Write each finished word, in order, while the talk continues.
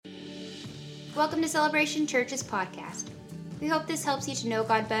Welcome to Celebration Church's podcast. We hope this helps you to know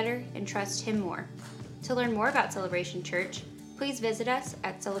God better and trust Him more. To learn more about Celebration Church, please visit us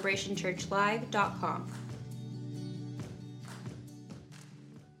at celebrationchurchlive.com.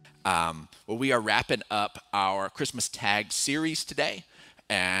 Well, we are wrapping up our Christmas tag series today,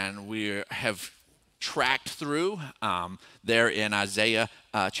 and we have tracked through there in Isaiah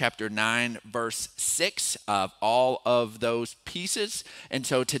chapter 9, verse 6 of all of those pieces. And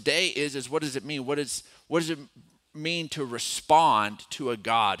so today is what does it mean? What does it mean to respond to a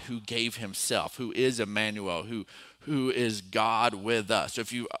God who gave himself, who is Emmanuel, who is God with us? So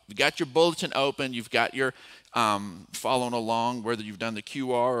if you got your bulletin open, you've got your following along, whether you've done the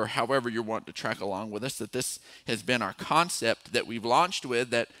QR or however you want to track along with us, that this has been our concept that we've launched with,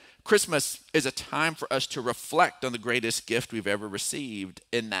 that Christmas is a time for us to reflect on the greatest gift we've ever received,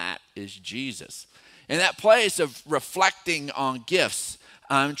 and that is Jesus. In that place of reflecting on gifts,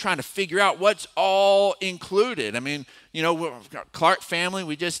 trying to figure out what's all included. I mean, Clark family,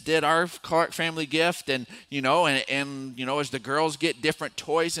 we just did our Clark family gift, and as the girls get different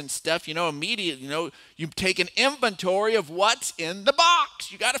toys and stuff, immediately, you take an inventory of what's in the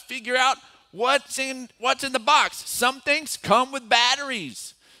box. You got to figure out what's in the box. Some things come with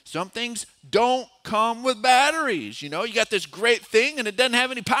batteries. Some things don't come with batteries. You got this great thing and it doesn't have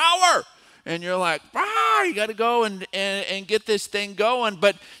any power. And you're like, you got to go and get this thing going.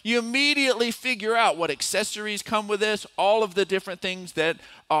 But you immediately figure out what accessories come with this, all of the different things that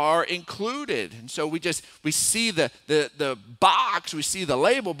are included. And so we see the box, we see the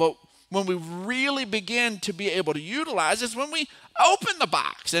label, but when we really begin to be able to utilize is when we open the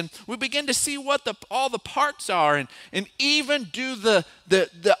box and we begin to see what all the parts are, and even do the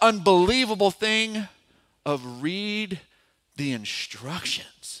unbelievable thing of read the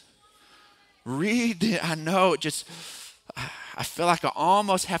instructions. I feel like I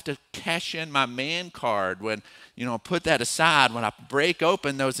almost have to cash in my man card when, put that aside when I break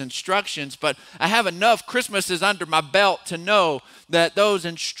open those instructions. But I have enough Christmases under my belt to know that those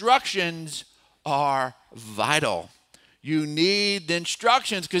instructions are vital. You need the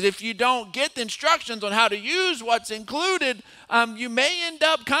instructions, because if you don't get the instructions on how to use what's included, you may end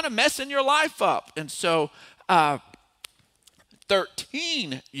up kind of messing your life up. And so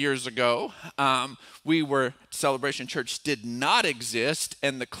 13 years ago, Celebration Church did not exist,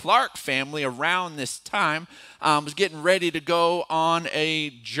 and the Clark family around this time was getting ready to go on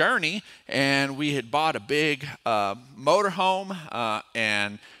a journey, and we had bought a big motorhome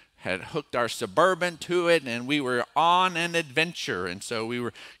and had hooked our Suburban to it, and we were on an adventure. And so we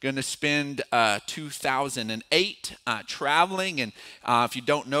were going to spend 2008 traveling. And if you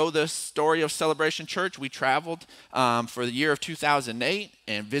don't know the story of Celebration Church, we traveled for the year of 2008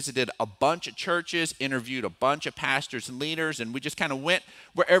 and visited a bunch of churches, interviewed a bunch of pastors and leaders, and we just kind of went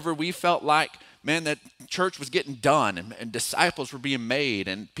wherever we felt like, man, that church was getting done and disciples were being made,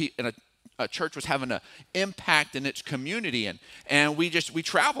 and a church was having an impact in its community, and we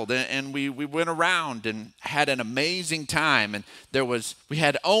traveled and we went around and had an amazing time. And we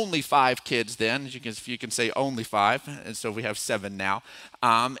had only 5 kids then, if you can say only 5, and so we have 7 now.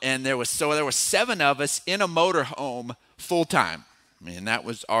 And there was 7 of us in a motorhome full time. I mean, that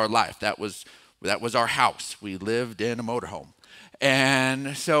was our life. That was our house. We lived in a motorhome.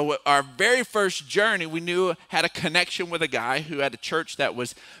 And so our very first journey, we knew had a connection with a guy who had a church that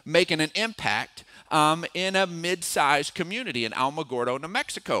was making an impact in a mid-sized community in Alamogordo, New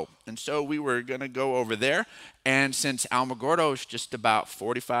Mexico. And so we were going to go over there. And since Alamogordo is just about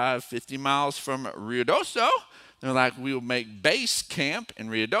 45, 50 miles from Ruidoso, they're like, we'll make base camp in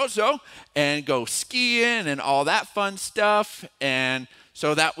Ruidoso and go skiing and all that fun stuff. And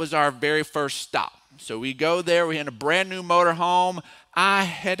so that was our very first stop. So we go there, we had a brand new motorhome. I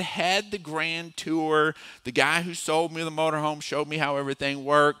had the grand tour. The guy who sold me the motorhome showed me how everything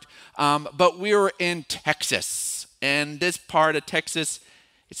worked. But we were in Texas, and this part of Texas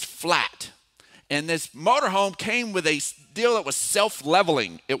is flat. And this motorhome came with a deal that was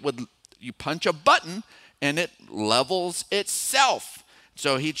self-leveling. You punch a button, and it levels itself.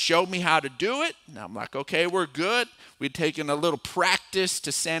 So he'd showed me how to do it, and I'm like, okay, we're good. We'd taken a little practice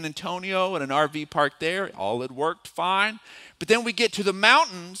to San Antonio at an RV park there. All had worked fine. But then we get to the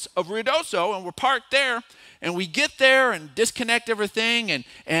mountains of Ruidoso, and we're parked there, and we get there and disconnect everything,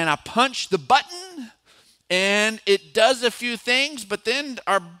 and I punch the button, and it does a few things, but then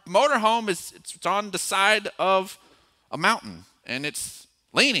our motorhome it's on the side of a mountain, and it's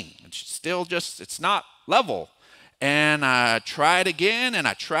leaning. It's still it's not level. And I tried again, and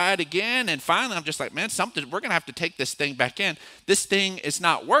and finally I'm just like, man, we're going to have to take this thing back in. This thing is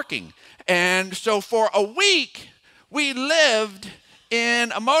not working. And so for a week, we lived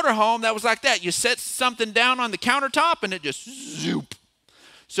in a motorhome that was like that. You set something down on the countertop and it just zoop.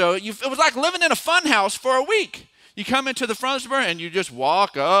 So it was like living in a fun house for a week. You come into the front door and you just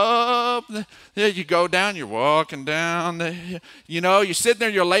walk up. You go down, you're walking down. You're sitting there,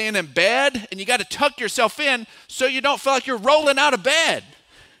 you're laying in bed, and you got to tuck yourself in so you don't feel like you're rolling out of bed.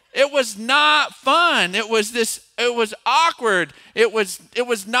 It was not fun. It was awkward. It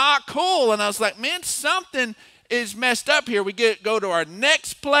was not cool. And I was like, man, something is messed up here. We go to our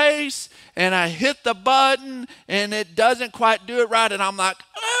next place, and I hit the button, and it doesn't quite do it right. And I'm like,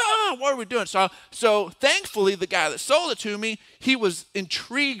 what are we doing? So thankfully, the guy that sold it to me, he was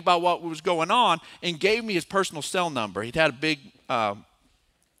intrigued by what was going on and gave me his personal cell number. He'd had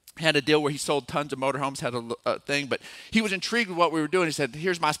had a deal where he sold tons of motorhomes, had a thing, but he was intrigued with what we were doing. He said,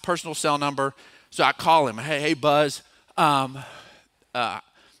 here's my personal cell number. So I call him. Hey, Buzz, man,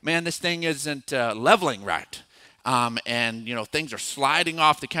 this thing isn't leveling right. And things are sliding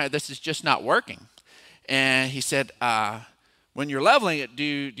off the counter. This is just not working. And he said, when you're leveling it, do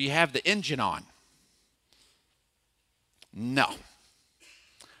you have the engine on? No.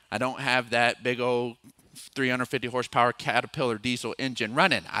 I don't have that big old 350 horsepower Caterpillar diesel engine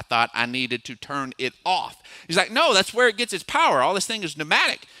running. I thought I needed to turn it off. He's like, no, that's where it gets its power. All this thing is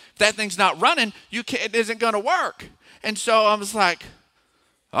pneumatic. If that thing's not running, it isn't going to work. And so I was like,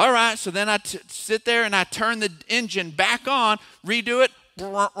 all right. So then I sit there and I turn the engine back on, redo it.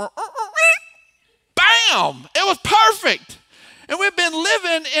 Bam! It was perfect. And we've been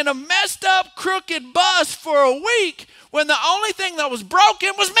living in a messed up, crooked bus for a week when the only thing that was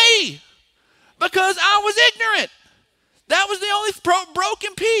broken was me because I was ignorant. That was the only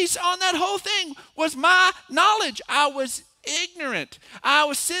broken piece on that whole thing was my knowledge. I was ignorant. I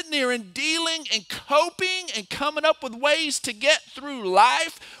was sitting there and dealing and coping and coming up with ways to get through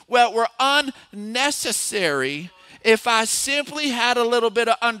life that were unnecessary if I simply had a little bit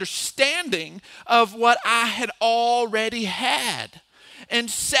of understanding of what I had already had. And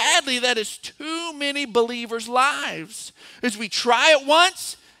sadly, that is too many believers' lives. As we try it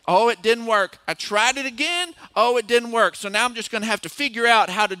once, oh, it didn't work. I tried it again. Oh, it didn't work. So now I'm just going to have to figure out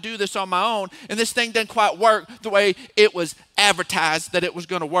how to do this on my own. And this thing didn't quite work the way it was advertised that it was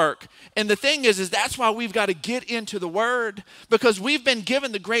going to work. And the thing is that's why we've got to get into the Word, because we've been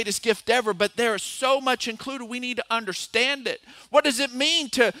given the greatest gift ever, but there is so much included. We need to understand it. What does it mean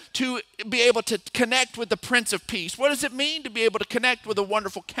to be able to connect with the Prince of Peace? What does it mean to be able to connect with a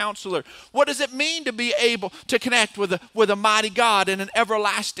wonderful counselor? What does it mean to be able to connect with a mighty God and an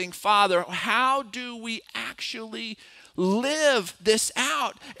everlasting Father? How do we actually live this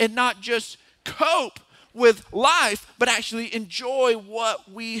out and not just cope with life, but actually enjoy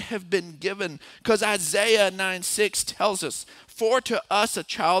what we have been given? Because Isaiah 9:6 tells us, for to us a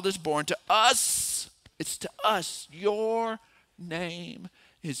child is born, to us, it's to us, your name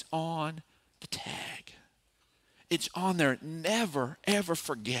is on the tag. It's on there. Never, ever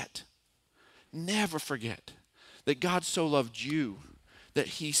forget that God so loved you that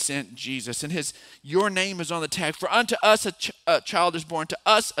he sent Jesus. And your name is on the tag. For unto us a child is born, to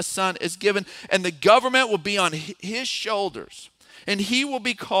us a son is given, and the government will be on his shoulders. And he will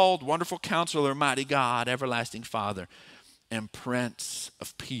be called Wonderful Counselor, Mighty God, Everlasting Father, and Prince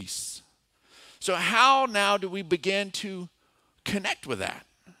of Peace. So how now do we begin to connect with that?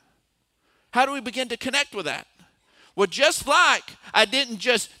 How do we begin to connect with that? Well, just like I didn't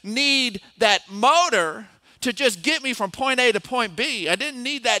just need that motor to just get me from point A to point B. I didn't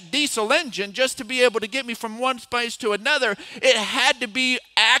need that diesel engine just to be able to get me from one place to another. It had to be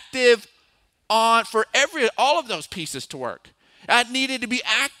active for all of those pieces to work. I needed to be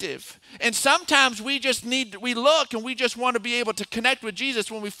active. And sometimes we look and we just want to be able to connect with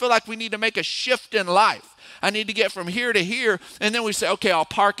Jesus when we feel like we need to make a shift in life. I need to get from here to here, and then we say, okay, I'll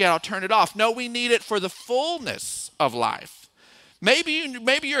park it, I'll turn it off. No, we need it for the fullness of life. Maybe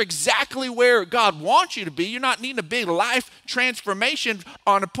you're exactly where God wants you to be. You're not needing a big life transformation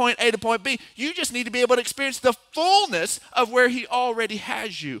on a point A to point B. You just need to be able to experience the fullness of where he already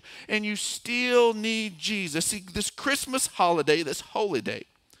has you. And you still need Jesus. See, this Christmas holiday, this holy day,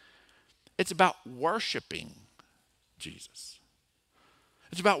 it's about worshiping Jesus.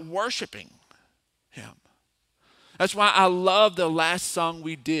 It's about worshiping him. That's why I love the last song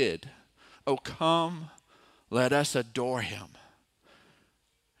we did. Oh, come, let us adore him.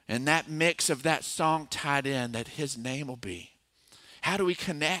 And that mix of that song tied in, that his name will be. How do we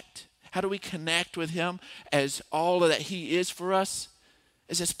connect? How do we connect with him as all that he is for us?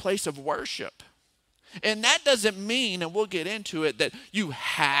 Is this place of worship. And that doesn't mean, and we'll get into it, that you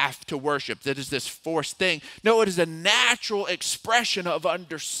have to worship. That is this forced thing. No, it is a natural expression of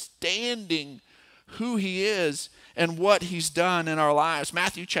understanding who he is and what he's done in our lives.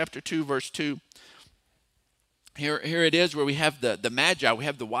 Matthew chapter 2, verse 2. Here it is where we have the Magi, we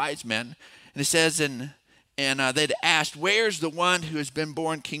have the wise men. And it says, and they'd asked, where's the one who has been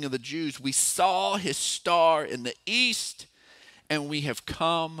born King of the Jews? We saw his star in the east, and we have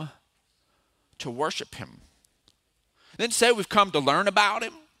come to worship him. It didn't say we've come to learn about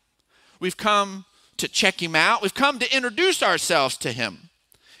him. We've come to check him out. We've come to introduce ourselves to him.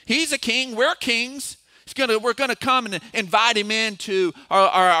 He's a king. We're kings. We're going to come and invite him into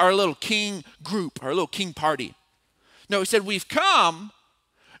our little king group, our little king party. No, he said we've come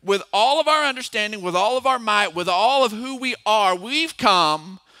with all of our understanding, with all of our might, with all of who we are. We've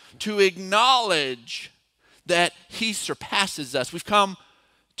come to acknowledge that he surpasses us. We've come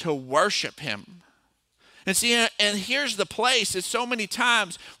to worship him. And see, and here's the place. It's so many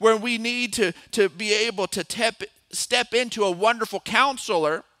times where we need to be able to step into a wonderful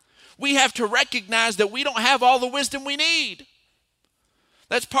counselor. We have to recognize that we don't have all the wisdom we need.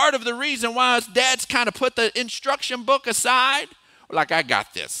 That's part of the reason why us dads kind of put the instruction book aside. We're like, I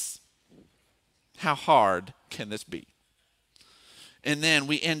got this. How hard can this be? And then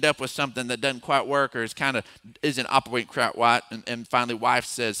we end up with something that doesn't quite work or isn't operating quite right. And finally, wife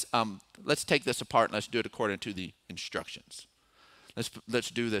says, let's take this apart and let's do it according to the instructions.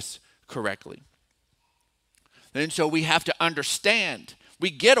 Let's do this correctly. And so we have to understand. We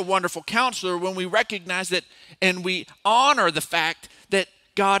get a wonderful counselor when we recognize that and we honor the fact that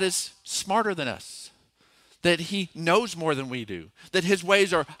God is smarter than us, that he knows more than we do, that his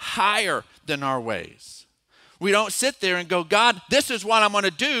ways are higher than our ways. We don't sit there and go, God, this is what I'm going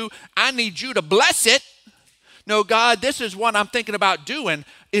to do. I need you to bless it. No, God, this is what I'm thinking about doing.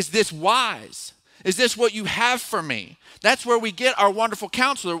 Is this wise? Is this what you have for me? That's where we get our wonderful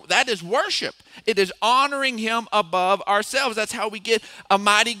counselor. That is worship. It is honoring him above ourselves. That's how we get a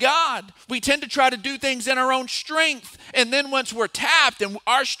mighty God. We tend to try to do things in our own strength. And then once we're tapped and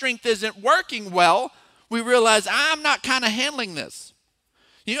our strength isn't working well, we realize I'm not kind of handling this.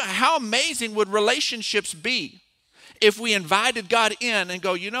 You know, how amazing would relationships be if we invited God in and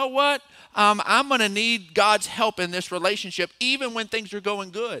go, you know what? I'm going to need God's help in this relationship even when things are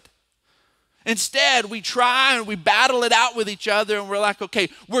going good. Instead, we try and we battle it out with each other and we're like, okay,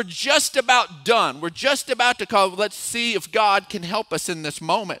 we're just about done. We're just about to call. Let's see if God can help us in this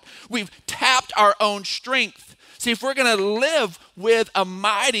moment. We've tapped our own strength. See, if we're going to live with a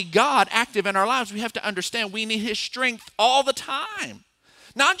mighty God active in our lives, we have to understand we need his strength all the time.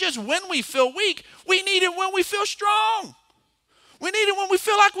 Not just when we feel weak, we need it when we feel strong. We need it when we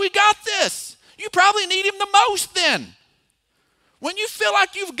feel like we got this. You probably need him the most then. When you feel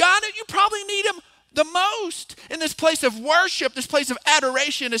like you've got it, you probably need him the most. In this place of worship, this place of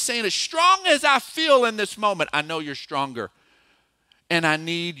adoration is saying, as strong as I feel in this moment, I know you're stronger. And I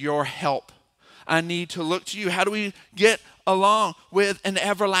need your help. I need to look to you. How do we get along with an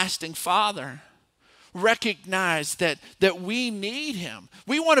everlasting Father? Recognize that we need him.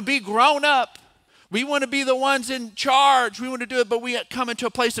 We want to be grown up. We want to be the ones in charge. We want to do it, but we come into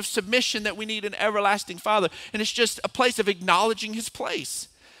a place of submission that we need an everlasting Father. And it's just a place of acknowledging his place.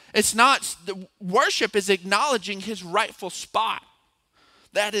 It's not, worship is acknowledging his rightful spot.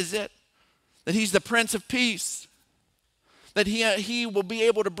 That is it. That he's the Prince of Peace. That he will be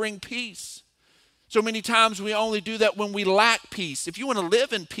able to bring peace. So many times we only do that when we lack peace. If you want to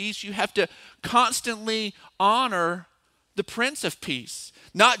live in peace, you have to constantly honor the Prince of Peace.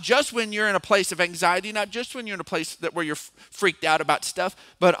 Not just when you're in a place of anxiety, not just when you're in a place where you're freaked out about stuff,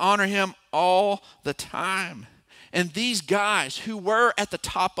 but honor him all the time. And these guys who were at the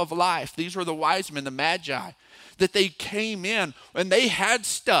top of life, these were the wise men, the Magi, that they came in and they had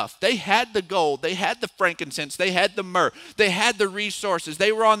stuff. They had the gold, they had the frankincense, they had the myrrh, they had the resources.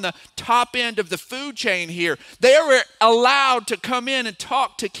 They were on the top end of the food chain here. They were allowed to come in and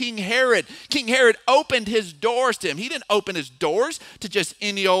talk to King Herod. King Herod opened his doors to him. He didn't open his doors to just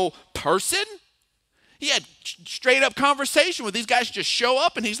any old person. He had straight up conversation with these guys. Just show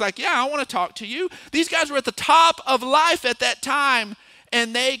up and he's like, yeah, I want to talk to you. These guys were at the top of life at that time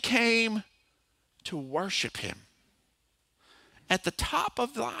and they came to worship him. At the top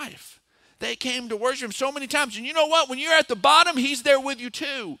of life, they came to worship him so many times. And you know what? When you're at the bottom, he's there with you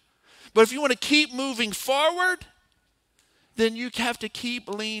too. But if you want to keep moving forward, then you have to keep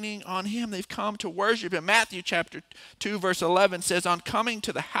leaning on him. They've come to worship him. Matthew chapter 2, verse 11 says, on coming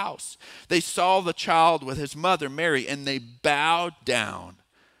to the house, they saw the child with his mother Mary, and they bowed down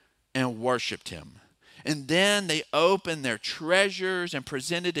and worshiped him. And then they opened their treasures and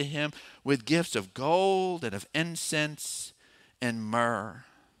presented to him with gifts of gold and of incense and myrrh.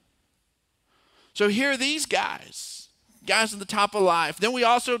 So here are these guys. guys on the top of life. Then we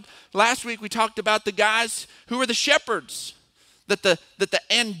also, last week we talked about the guys who were the shepherds, that the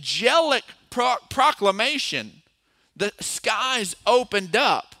angelic proclamation, the skies opened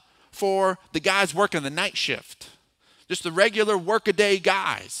up for the guys working the night shift, just the regular workaday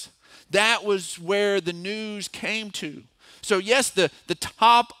guys. That was where the news came to. So yes, the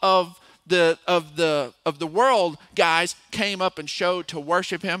top of the world guys came up and showed to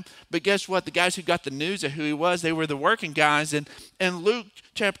worship him. But guess what? The guys who got the news of who he was, they were the working guys. And Luke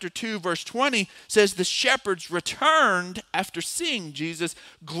chapter 2, verse 20 says the shepherds returned after seeing Jesus,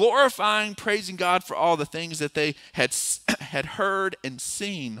 glorifying, praising God for all the things that they had heard and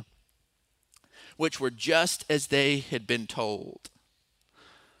seen, which were just as they had been told.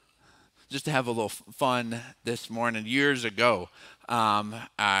 Just to have a little fun this morning, years ago,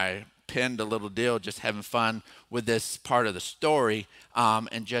 I penned a little deal just having fun with this part of the story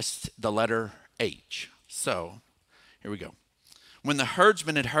and just the letter H. So here we go. When the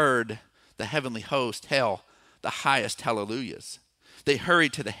herdsmen had heard the heavenly host hail the highest hallelujahs, they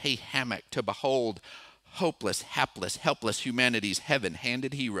hurried to the hay hammock to behold hopeless, hapless, helpless humanity's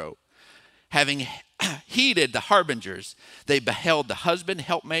heaven-handed hero. Having heeded the harbingers, they beheld the husband,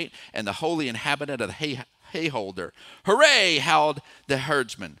 helpmate, and the holy inhabitant of the hayholder. Hooray, howled the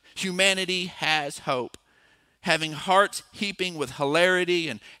herdsman. Humanity has hope. Having hearts heaping with hilarity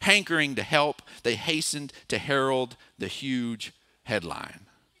and hankering to help, they hastened to herald the huge headline.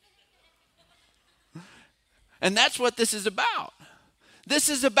 And that's what this is about. This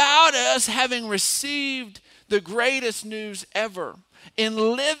is about us having received the greatest news ever. In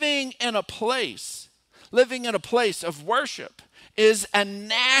living in a place of worship is a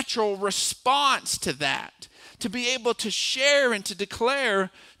natural response to that, to be able to share and to declare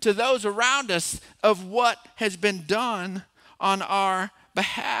to those around us of what has been done on our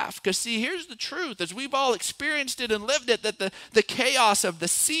behalf. Because see, here's the truth, as we've all experienced it and lived it, that the chaos of the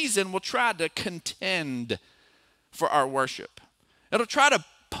season will try to contend for our worship. It'll try to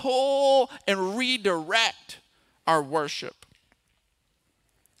pull and redirect our worship.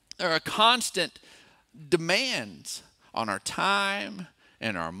 There are constant demands on our time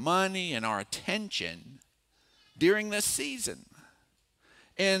and our money and our attention during this season.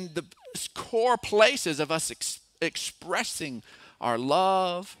 And the core places of us expressing our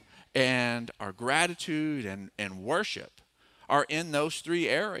love and our gratitude and worship are in those three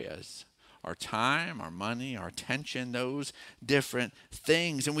areas. Our time, our money, our attention, those different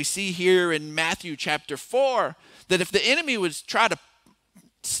things. And we see here in Matthew chapter 4 that if the enemy was try to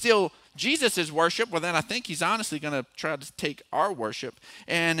steal Jesus' worship, well then I think he's honestly going to try to take our worship.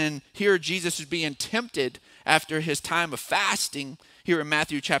 And then here Jesus is being tempted after his time of fasting. Here in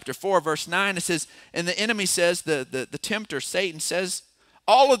Matthew chapter 4, verse 9, it says, and the enemy says, the tempter, Satan, says,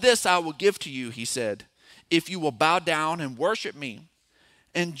 all of this I will give to you, he said, if you will bow down and worship me.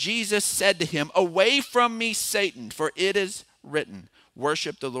 And Jesus said to him, away from me, Satan, for it is written,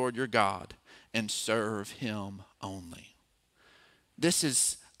 worship the Lord your God and serve him only. This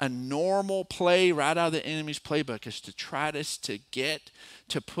is a normal play right out of the enemy's playbook, is to try to get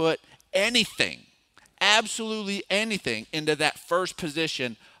to put anything, absolutely anything, into that first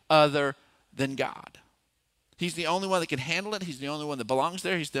position other than God. He's the only one that can handle it. He's the only one that belongs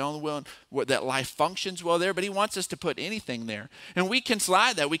there. He's the only one that life functions well there. But he wants us to put anything there. And we can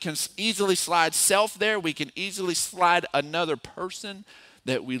slide that. We can easily slide self there. We can easily slide another person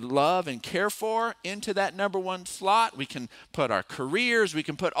that we love and care for into that number one slot. We can put our careers. We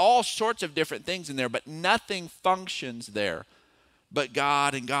can put all sorts of different things in there. But nothing functions there but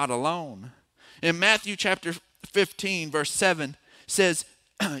God and God alone. In Matthew chapter 15, verse 7 says,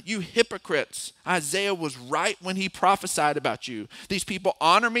 you hypocrites, Isaiah was right when he prophesied about you. These people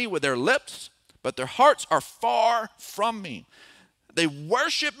honor me with their lips, but their hearts are far from me. They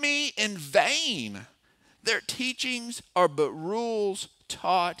worship me in vain. Their teachings are but rules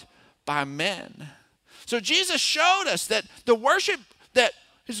taught by men. So Jesus showed us that the worship that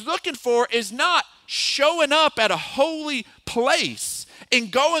he's looking for is not showing up at a holy place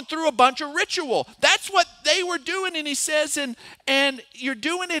and going through a bunch of ritual. That's what they were doing, and he says, and you're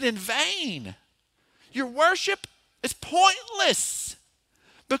doing it in vain. Your worship is pointless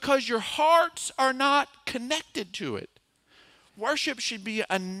because your hearts are not connected to it. Worship should be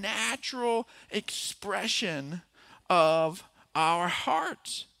a natural expression of our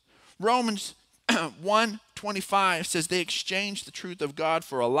hearts. Romans 1:25 says they exchanged the truth of God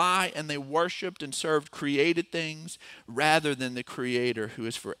for a lie, and they worshiped and served created things rather than the Creator who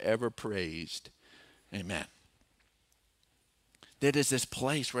is forever praised. Amen. That is this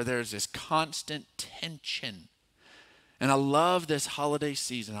place where there's this constant tension. And I love this holiday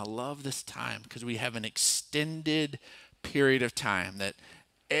season. I love this time because we have an extended period of time that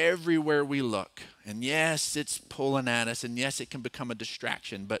everywhere we look, and yes, it's pulling at us, and yes, it can become a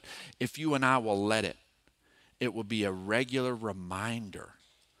distraction, but if you and I will let it, it will be a regular reminder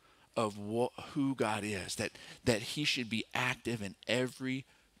of who God is, that he should be active in every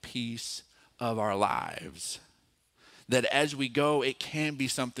piece of our lives. That as we go, it can be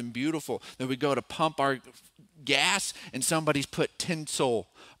something beautiful. That we go to pump our gas and somebody's put tinsel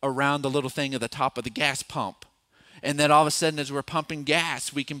around the little thing at the top of the gas pump. And then all of a sudden, as we're pumping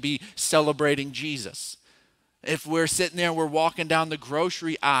gas, we can be celebrating Jesus. If we're sitting there and we're walking down the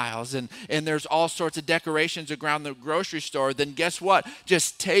grocery aisles and there's all sorts of decorations around the grocery store, then guess what?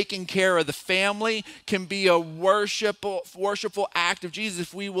 Just taking care of the family can be a worshipful act of Jesus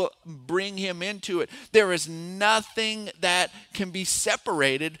if we will bring him into it. There is nothing that can be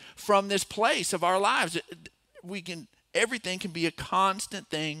separated from this place of our lives. Everything can be a constant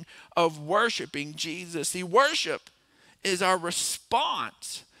thing of worshiping Jesus. See, worship is our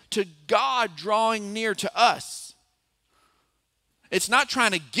response to God drawing near to us. It's not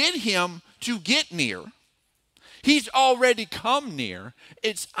trying to get him to get near. He's already come near.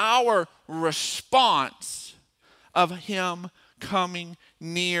 It's our response of him coming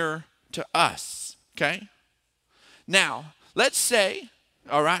near to us. Okay? Now, let's say,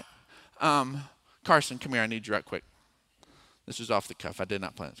 all right, Carson, come here. I need you right quick. This is off the cuff. I did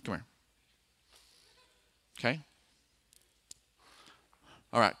not plan this. Come here. Okay?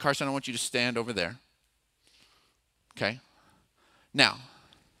 All right, Carson, I want you to stand over there. Okay? Now,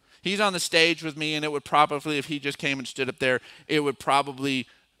 he's on the stage with me, and it would probably, if he just came and stood up there, it would probably,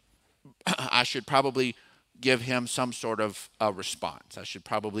 I should probably give him some sort of a response. I should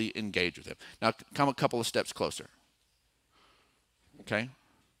probably engage with him. Now, come a couple of steps closer. Okay?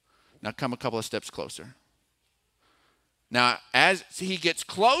 Now, come a couple of steps closer. Now, as he gets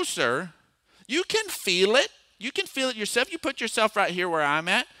closer, you can feel it. You can feel it yourself. You put yourself right here where I'm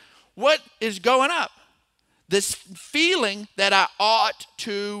at. What is going up? This feeling that I ought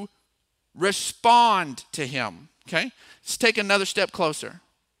to respond to him. Okay? Let's take another step closer.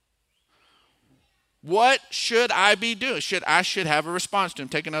 What should I be doing? I should have a response to him.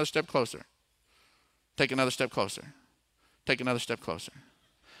 Take another step closer. Take another step closer. Take another step closer.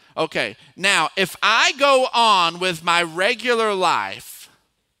 Okay, now if I go on with my regular life,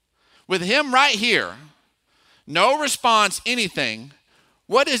 with him right here, no response, anything,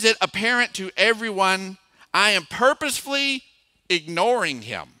 what is it apparent to everyone? I am purposefully ignoring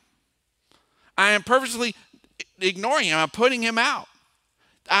him. I am purposely ignoring him. I'm putting him out.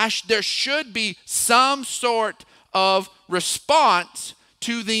 There should be some sort of response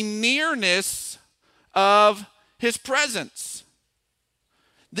to the nearness of his presence.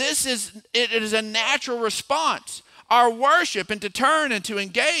 It is a natural response. Our worship, and to turn and to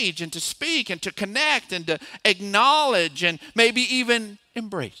engage and to speak and to connect and to acknowledge and maybe even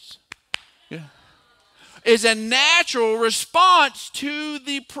embrace, is a natural response to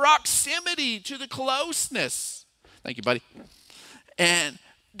the proximity, to the closeness. Thank you, buddy. And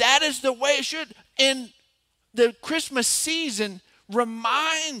that is the way it should. And the Christmas season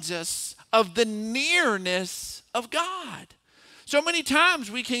reminds us of the nearness of God. So many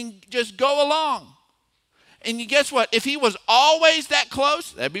times we can just go along. And you guess what? If he was always that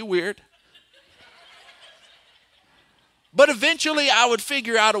close, that'd be weird. But eventually I would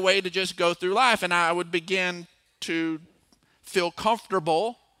figure out a way to just go through life, and I would begin to feel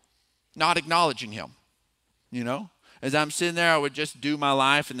comfortable not acknowledging him. As I'm sitting there, I would just do my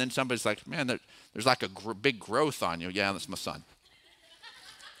life, and then somebody's like, man, there's like a big growth on you. Yeah, that's my son.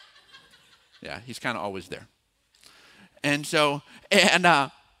 Yeah, he's kind of always there. And so,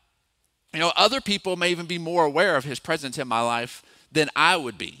 other people may even be more aware of his presence in my life than I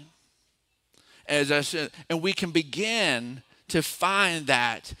would be. As I said, and we can begin to find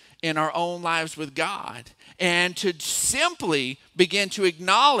that in our own lives with God, and to simply begin to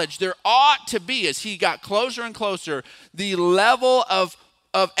acknowledge there ought to be, as he got closer and closer, the level of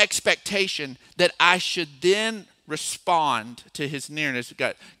expectation that I should then respond to his nearness.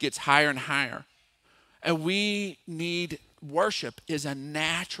 It gets higher and higher. And worship is a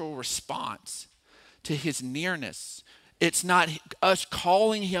natural response to his nearness. It's not us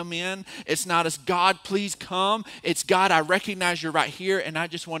calling him in. It's not us, God, please come. It's, God, I recognize you're right here, and I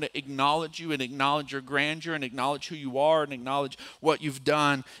just want to acknowledge you and acknowledge your grandeur and acknowledge who you are and acknowledge what you've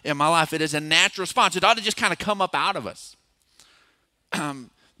done in my life. It is a natural response. It ought to just kind of come up out of us.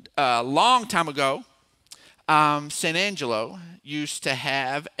 A long time ago, San Angelo used to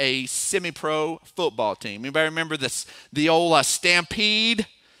have a semi-pro football team. Anybody remember the old Stampede?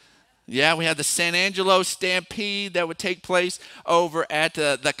 Yeah, we had the San Angelo Stampede that would take place over at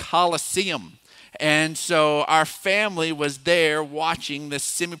the Coliseum. And so our family was there watching this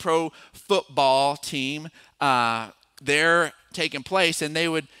semi-pro football team there taking place, and they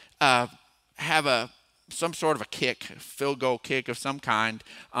would have some sort of a kick, field goal kick of some kind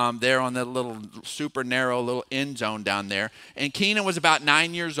there on the little super narrow little end zone down there. And Keenan was about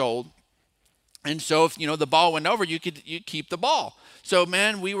 9 years old. And so if, the ball went over, you keep the ball. So,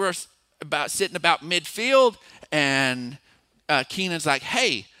 man, we were sitting about midfield, and Keenan's like,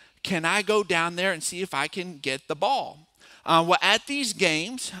 hey, can I go down there and see if I can get the ball? Well, at these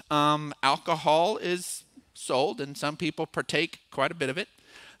games, alcohol is sold, and some people partake quite a bit of it.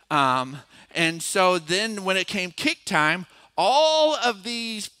 And so then when it came kick time, all of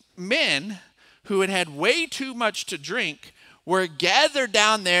these men who had had way too much to drink were gathered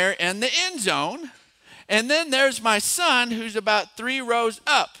down there in the end zone. And then there's my son, who's about 3 rows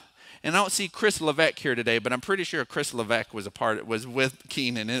up. And I don't see Chris Levesque here today, but I'm pretty sure Chris Levesque was with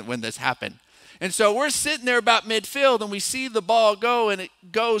Keenan when this happened. And so we're sitting there about midfield, and we see the ball go, and it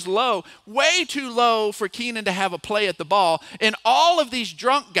goes low, way too low for Keenan to have a play at the ball. And all of these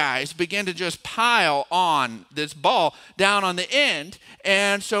drunk guys begin to just pile on this ball down on the end.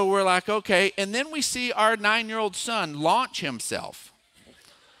 And so we're like, okay. And then we see our 9-year-old son launch himself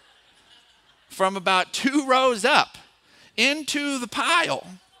from about 2 rows up into the pile.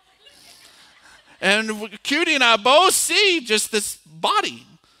 And Cutie and I both see just this body,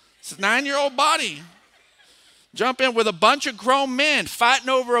 this 9-year-old body, jump in with a bunch of grown men fighting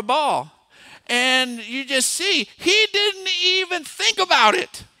over a ball. And you just see, he didn't even think about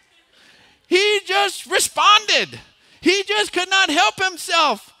it. He just responded. He just could not help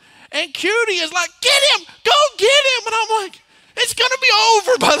himself. And Cutie is like, get him, go get him. And I'm like, it's going to be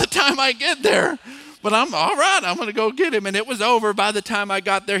over by the time I get there. But I'm all right. I'm going to go get him. And it was over by the time I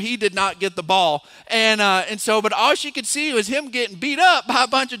got there. He did not get the ball. But all she could see was him getting beat up by a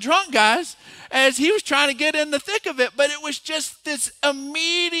bunch of drunk guys as he was trying to get in the thick of it. But it was just this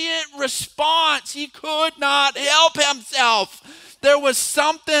immediate response. He could not help himself. There was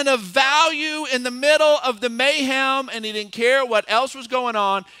something of value in the middle of the mayhem, and he didn't care what else was going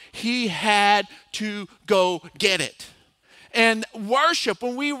on. He had to go get it. And worship,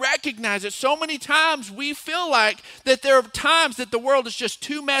 when we recognize it, so many times we feel like that there are times that the world is just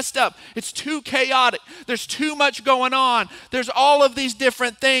too messed up. It's too chaotic. There's too much going on. There's all of these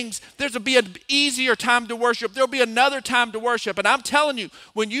different things. There'll be an easier time to worship. There'll be another time to worship. And I'm telling you,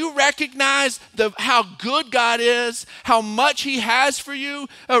 when you recognize how good God is, how much he has for you,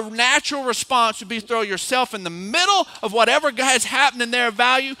 a natural response would be throw yourself in the middle of whatever has happened in their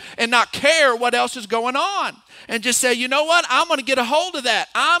value and not care what else is going on. And just say, you know what? I'm going to get a hold of that.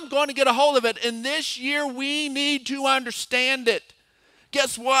 I'm going to get a hold of it. And this year, we need to understand it.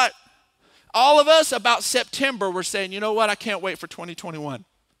 Guess what? All of us, about September, we're saying, you know what? I can't wait for 2021.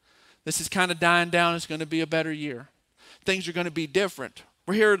 This is kind of dying down. It's going to be a better year. Things are going to be different.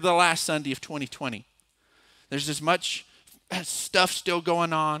 We're here the last Sunday of 2020. There's as much stuff still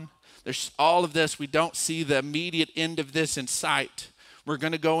going on. There's all of this. We don't see the immediate end of this in sight. We're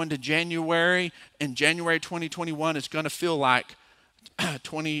going to go into January, and January 2021 is going to feel like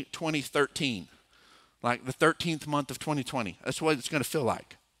 2013, like the 13th month of 2020. That's what it's going to feel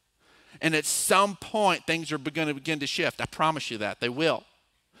like. And at some point, things are going to begin to shift. I promise you that. They will.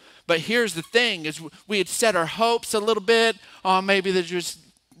 But here's the thing, is we had set our hopes a little bit on maybe this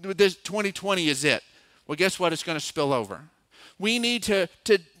 2020 is it. Well, guess what? It's going to spill over. We need to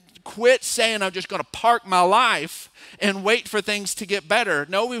quit saying I'm just going to park my life and wait for things to get better.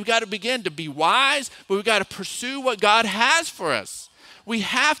 No, we've got to begin to be wise, but we've got to pursue what God has for us. We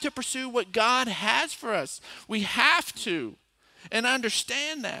have to pursue what God has for us. We have to, and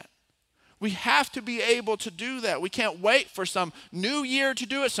understand that. We have to be able to do that. We can't wait for some new year to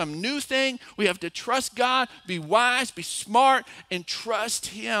do it, some new thing. We have to trust God, be wise, be smart, and trust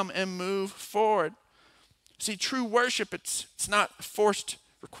him and move forward. See, true worship, it's not a forced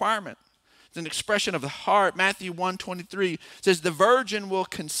requirement. It's an expression of the heart. Matthew 1:23 says, the virgin will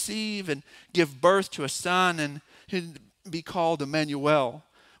conceive and give birth to a son, and he'll be called Emmanuel,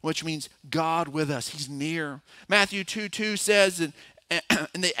 which means God with us. He's near. Matthew 2:2 says, and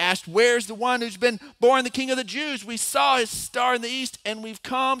they asked, where's the one who's been born the King of the Jews? We saw his star in the east, and we've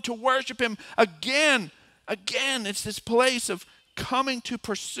come to worship him again. Again, it's this place of coming to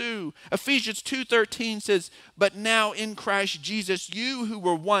pursue. Ephesians 2:13 says, but now in Christ Jesus, you who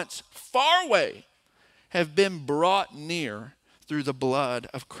were once far away have been brought near through the blood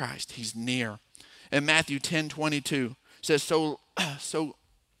of Christ. He's near. And Matthew 10:22 says, so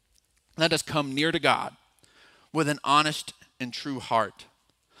let us come near to God with an honest and true heart.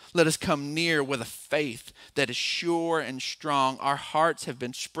 Let us come near with a faith that is sure and strong. Our hearts have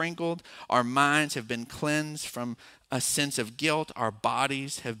been sprinkled. Our minds have been cleansed from a sense of guilt. Our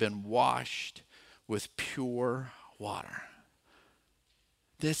bodies have been washed with pure water.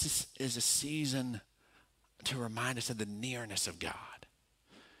 This is a season to remind us of the nearness of God.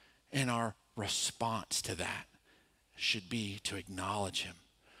 And our response to that should be to acknowledge him,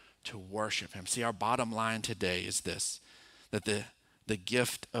 to worship him. See, our bottom line today is this, that the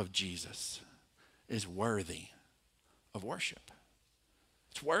gift of Jesus is worthy of worship.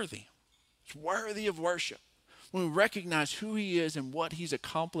 It's worthy. It's worthy of worship. When we recognize who he is and what he's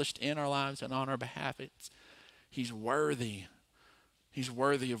accomplished in our lives and on our behalf, he's worthy. He's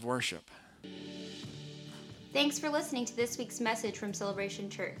worthy of worship. Thanks for listening to this week's message from Celebration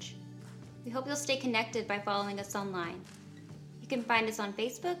Church. We hope you'll stay connected by following us online. You can find us on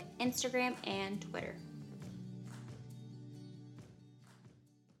Facebook, Instagram, and Twitter.